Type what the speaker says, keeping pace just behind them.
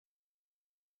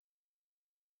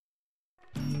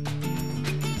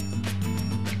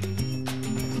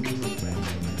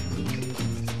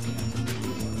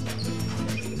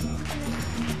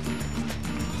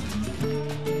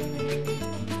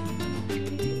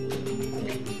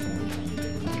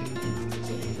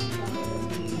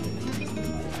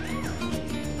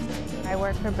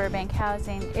work for Burbank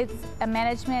Housing. It's a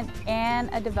management and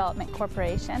a development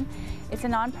corporation. It's a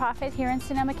nonprofit here in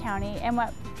Sonoma County, and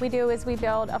what we do is we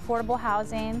build affordable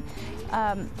housing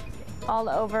all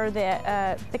over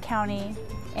the county,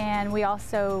 and we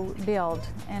also build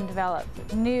and develop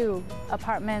new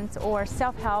apartments or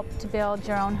self-help to build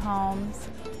your own homes.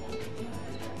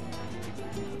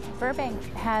 Burbank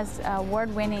has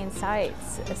award-winning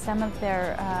sites. Some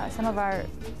of our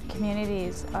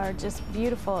communities are just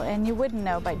beautiful, and you wouldn't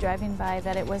know by driving by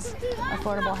that it was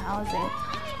affordable housing.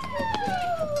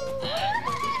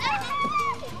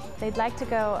 They'd like to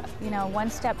go,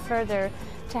 one step further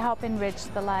to help enrich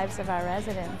the lives of our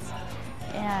residents.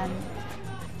 And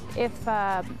if,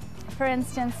 for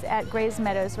instance, at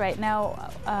Meadows right now,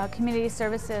 Community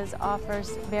Services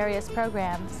offers various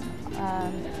programs.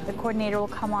 The coordinator will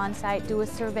come on site, do a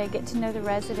survey, get to know the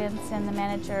residents and the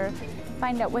manager,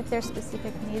 find out what their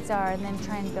specific needs are, and then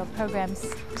try and build programs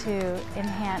to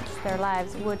enhance their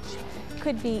lives, which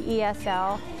could be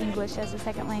ESL, English as a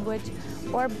second language,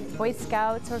 or Boy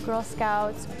Scouts or Girl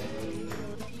Scouts.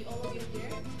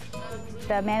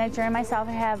 The manager and myself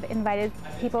have invited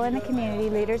people in the community,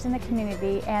 leaders in the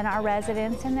community, and our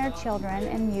residents and their children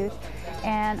and youth,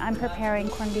 and I'm preparing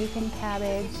corned beef and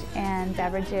cabbage and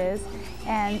beverages.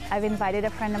 And I've invited a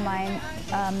friend of mine,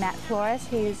 Matt Flores.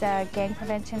 He's a gang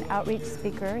prevention outreach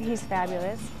speaker. He's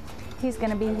fabulous. He's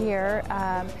going to be here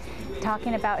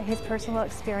talking about his personal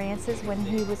experiences when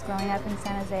he was growing up in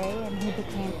San Jose and he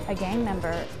became a gang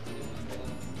member.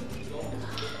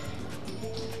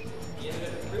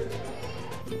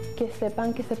 Que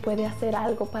sepan que se puede hacer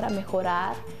algo para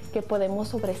mejorar, que podemos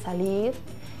sobresalir,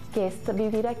 que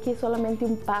vivir aquí es solamente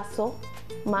un paso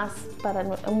más para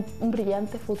un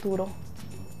brillante futuro.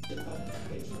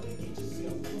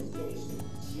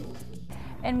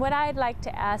 And what I'd like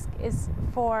to ask is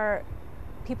for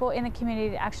people in the community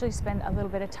to actually spend a little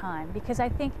bit of time, because I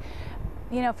think,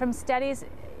 from studies,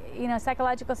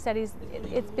 psychological studies,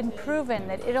 it's been proven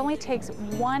that it only takes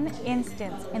one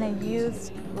instance in a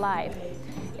youth's life,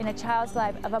 in a child's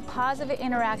life, of a positive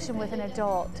interaction with an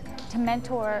adult to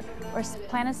mentor or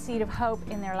plant a seed of hope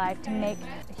in their life to make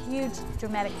huge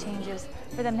dramatic changes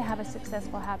for them to have a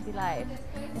successful, happy life,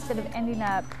 instead of ending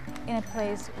up in a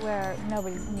place where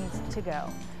nobody needs to go.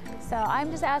 So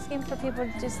I'm just asking for people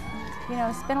to just,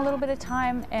 spend a little bit of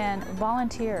time and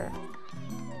volunteer.